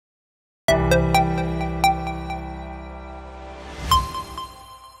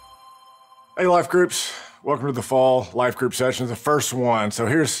Hey, life groups. Welcome to the fall life group sessions, the first one. So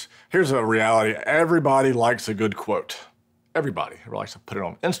here's a reality. Everybody likes a good quote. Everybody likes to put it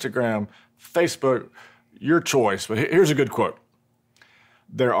on Instagram, Facebook, your choice. But here's a good quote.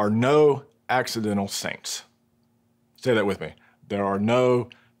 There are no accidental saints. Say that with me. There are no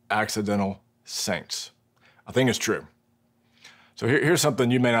accidental saints. I think it's true. So here's something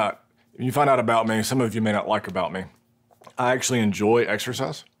you find out about me, some of you may not like about me. I actually enjoy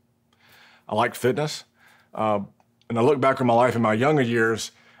exercise. I like fitness. And I look back on my life in my younger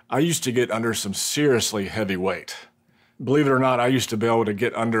years, I used to get under some seriously heavy weight. Believe it or not, I used to be able to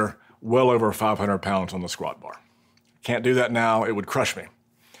get under well over 500 pounds on the squat bar. Can't do that now, it would crush me.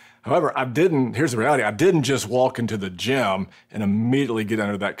 However, here's the reality, I didn't just walk into the gym and immediately get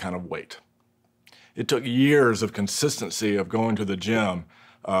under that kind of weight. It took years of consistency of going to the gym,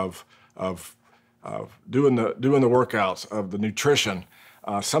 of doing the workouts, of the nutrition,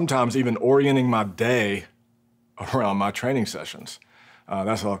 sometimes even orienting my day around my training sessions.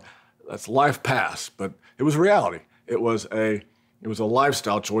 That's life past, but it was reality. It was a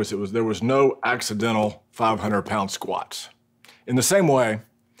lifestyle choice. There was no accidental 500-pound squats. In the same way,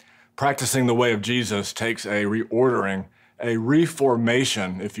 practicing the way of Jesus takes a reordering, a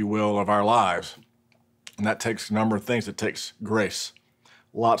reformation, if you will, of our lives. And that takes a number of things. It takes grace,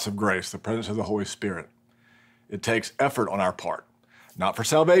 lots of grace, the presence of the Holy Spirit. It takes effort on our part, not for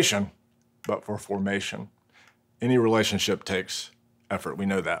salvation, but for formation. Any relationship takes effort, we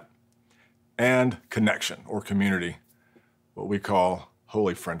know that. And connection or community, what we call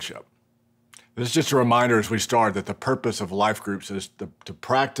holy friendship. This is just a reminder as we start that the purpose of life groups is to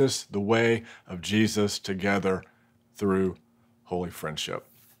practice the way of Jesus together through holy friendship.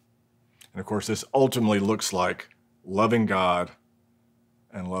 And of course, this ultimately looks like loving God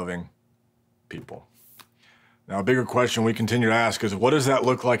and loving people. Now, a bigger question we continue to ask is, what does that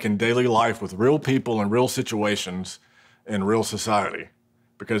look like in daily life with real people and real situations in real society?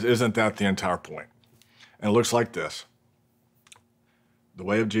 Because isn't that the entire point? And it looks like this. The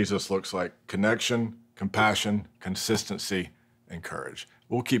way of Jesus looks like connection, compassion, consistency, and courage.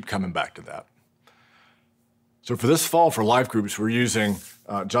 We'll keep coming back to that. So for this fall, for life groups, we're using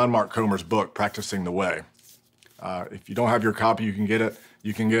John Mark Comer's book, Practicing the Way. If you don't have your copy, you can get it.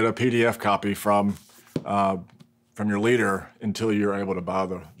 You can get a PDF copy from your leader until you're able to buy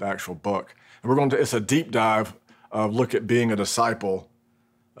the actual book. And it's a deep dive of look at being a disciple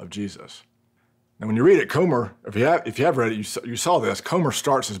of Jesus. Now, when you read it, Comer, if you have read it, you saw this. Comer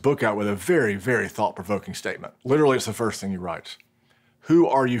starts his book out with a very, very thought-provoking statement. Literally, it's the first thing he writes. Who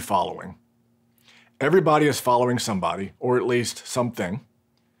are you following? Everybody is following somebody, or at least something.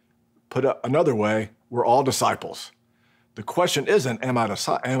 Put another way, we're all disciples. The question isn't, am I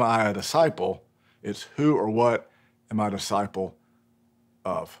a disciple? It's who or what am I a disciple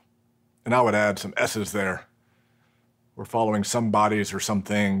of? And I would add some S's there. We're following some bodies or some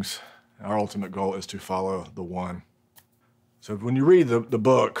things. Our ultimate goal is to follow the one. So when you read the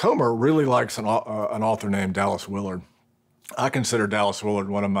book, Comer really likes an author named Dallas Willard. I consider Dallas Willard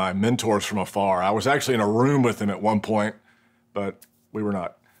one of my mentors from afar. I was actually in a room with him at one point, but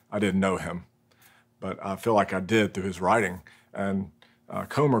I didn't know him. But I feel like I did through his writing. And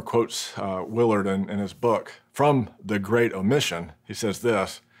Comer quotes Willard in his book, from The Great Omission. He says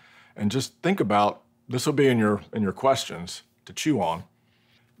this, and just think about, this will be in your questions to chew on.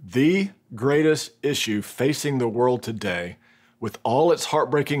 The greatest issue facing the world today, with all its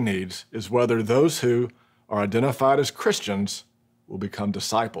heartbreaking needs, is whether those who are identified as Christians will become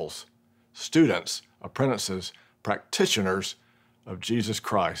disciples, students, apprentices, practitioners of Jesus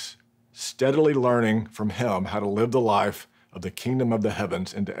Christ, steadily learning from him how to live the life of the kingdom of the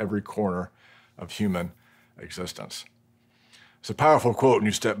heavens into every corner of human existence. It's a powerful quote when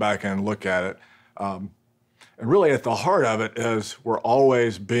you step back and look at it. And really at the heart of it is we're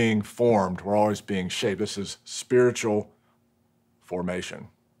always being formed, we're always being shaped. This is spiritual formation.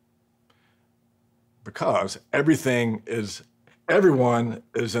 Because everyone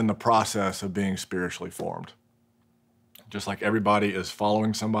is in the process of being spiritually formed. Just like everybody is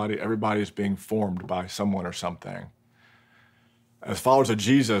following somebody, everybody is being formed by someone or something. As followers of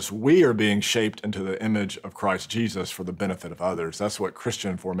Jesus, we are being shaped into the image of Christ Jesus for the benefit of others. That's what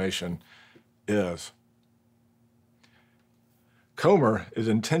Christian formation is. Comer is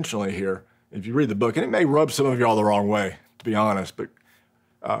intentionally here, if you read the book, and it may rub some of y'all the wrong way, to be honest, but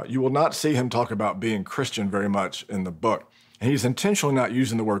you will not see him talk about being Christian very much in the book. And he's intentionally not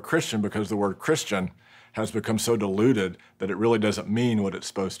using the word Christian because the word Christian has become so diluted that it really doesn't mean what it's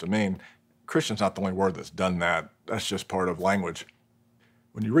supposed to mean. Christian's not the only word that's done that. That's just part of language.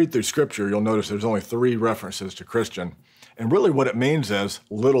 When you read through Scripture, you'll notice there's only 3 references to Christian. And really what it means is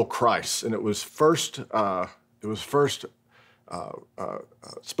little Christ. And it was first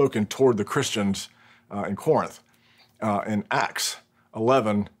spoken toward the Christians in Corinth in Acts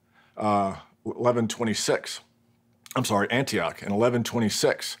 11:26. I'm sorry, Antioch in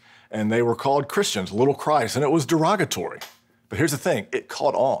 11:26. And they were called Christians, little Christ, and it was derogatory. But here's the thing, it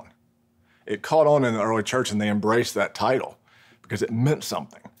caught on. It caught on in the early church, and they embraced that title because it meant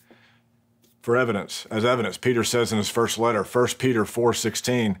something. As evidence, Peter says in his first letter, 1 Peter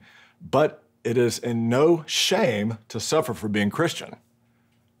 4:16, but it is in no shame to suffer for being Christian.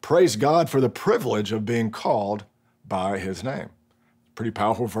 Praise God for the privilege of being called by his name. Pretty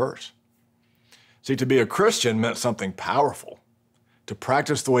powerful verse. See, to be a Christian meant something powerful, to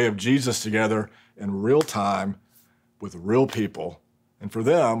practice the way of Jesus together in real time with real people, and for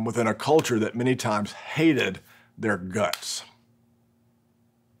them within a culture that many times hated their guts.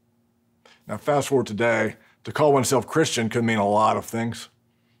 Now, fast forward today, to call oneself Christian could mean a lot of things.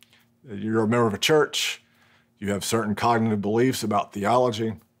 You're a member of a church, you have certain cognitive beliefs about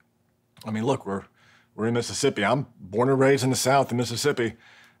theology. I mean, look, we're in Mississippi. I'm born and raised in the South in Mississippi.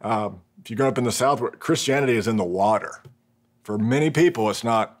 If you grow up in the South, Christianity is in the water. For many people, it's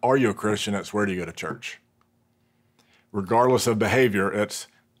not, are you a Christian? It's, where do you go to church? Regardless of behavior, it's,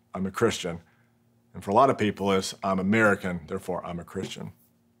 I'm a Christian. And for a lot of people, it's, I'm American, therefore I'm a Christian.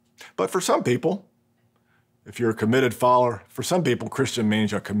 But for some people, if you're a committed follower, for some people, Christian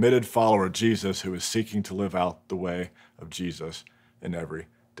means a committed follower of Jesus who is seeking to live out the way of Jesus in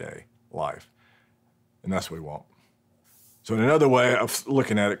everyday life. And that's what we want. So in another way of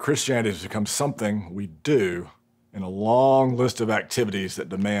looking at it, Christianity has become something we do in a long list of activities that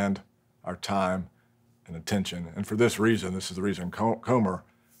demand our time and attention. And for this reason, this is the reason Comer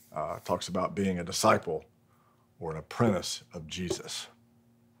talks about being a disciple or an apprentice of Jesus.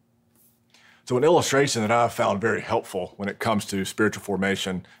 So an illustration that I've found very helpful when it comes to spiritual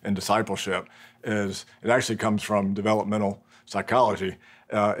formation and discipleship is, it actually comes from developmental psychology.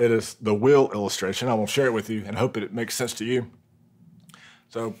 It is the wheel illustration. I will share it with you and hope it makes sense to you.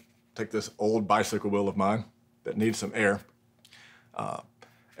 So take this old bicycle wheel of mine that needs some air.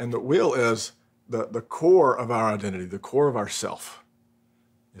 And the wheel is the core of our identity, the core of our self.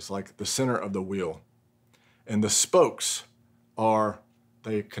 It's like the center of the wheel. And the spokes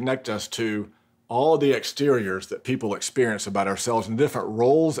they connect us to all the exteriors that people experience about ourselves and different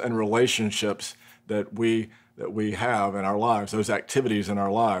roles and relationships that we have in our lives, those activities in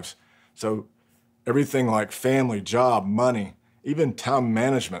our lives. So everything like family, job, money, even time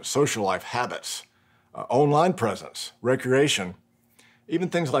management, social life habits, online presence, recreation, even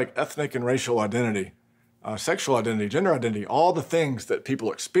things like ethnic and racial identity, sexual identity, gender identity, all the things that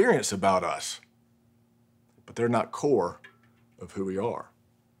people experience about us, but they're not core of who we are.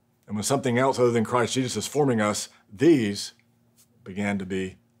 And when something else other than Christ Jesus is forming us, these began to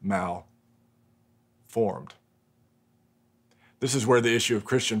be malformed. This is where the issue of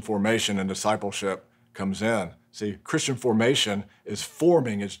Christian formation and discipleship comes in. See, Christian formation is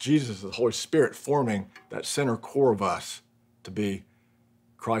forming, it's Jesus, the Holy Spirit forming that center core of us to be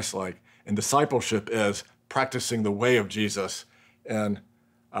Christ-like. And discipleship is practicing the way of Jesus in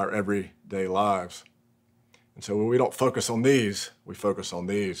our everyday lives. And so when we don't focus on these, we focus on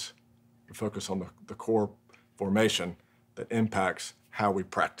these. We focus on the core formation that impacts how we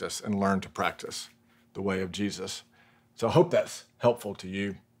practice and learn to practice the way of Jesus. So I hope that's helpful to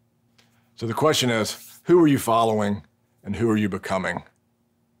you. So the question is, who are you following and who are you becoming?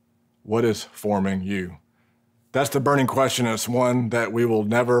 What is forming you? That's the burning question. It's one that we will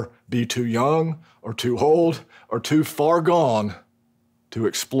never be too young or too old or too far gone to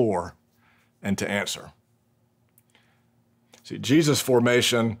explore and to answer. See, Jesus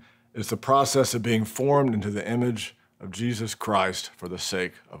formation is the process of being formed into the image of Jesus Christ for the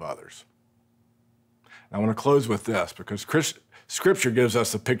sake of others. Now, I want to close with this because Scripture gives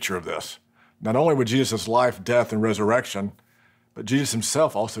us a picture of this. Not only with Jesus' life, death, and resurrection, but Jesus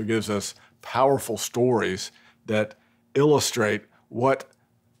himself also gives us powerful stories that illustrate what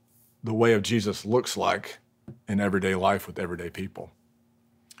the way of Jesus looks like in everyday life with everyday people.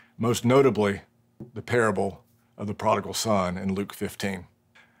 Most notably, the parable of the prodigal son in Luke 15.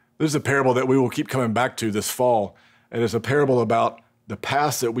 This is a parable that we will keep coming back to this fall. It is a parable about the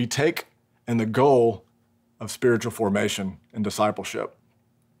path that we take and the goal of spiritual formation and discipleship.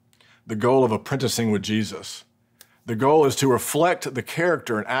 The goal of apprenticing with Jesus. The goal is to reflect the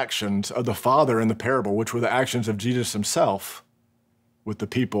character and actions of the Father in the parable, which were the actions of Jesus himself with the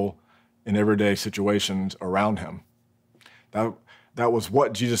people in everyday situations around him. That was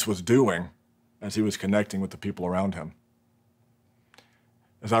what Jesus was doing as he was connecting with the people around him.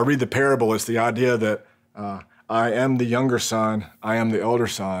 As I read the parable, it's the idea that I am the younger son, I am the elder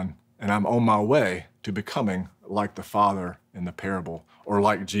son, and I'm on my way to becoming like the father in the parable, or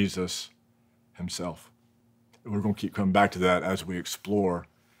like Jesus himself. And we're going to keep coming back to that as we explore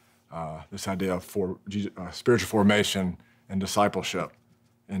this idea of spiritual formation and discipleship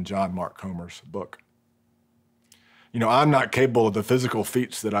in John Mark Comer's book. You know, I'm not capable of the physical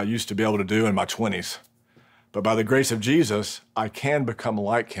feats that I used to be able to do in my 20s, but by the grace of Jesus, I can become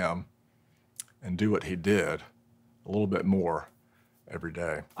like him and do what he did a little bit more every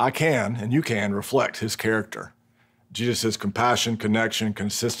day. I can, and you can, reflect his character, Jesus' compassion, connection,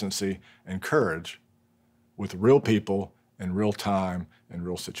 consistency, and courage with real people in real time and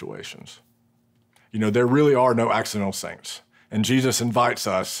real situations. You know, there really are no accidental saints. And Jesus invites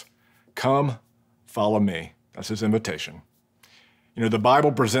us, come, follow me. That's his invitation. You know, the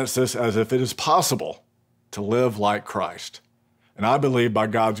Bible presents this as if it is possible to live like Christ. And I believe by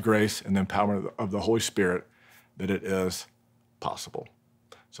God's grace and the empowerment of the Holy Spirit that it is possible.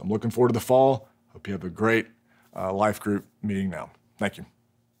 So I'm looking forward to the fall. Hope you have a great life group meeting now. Thank you.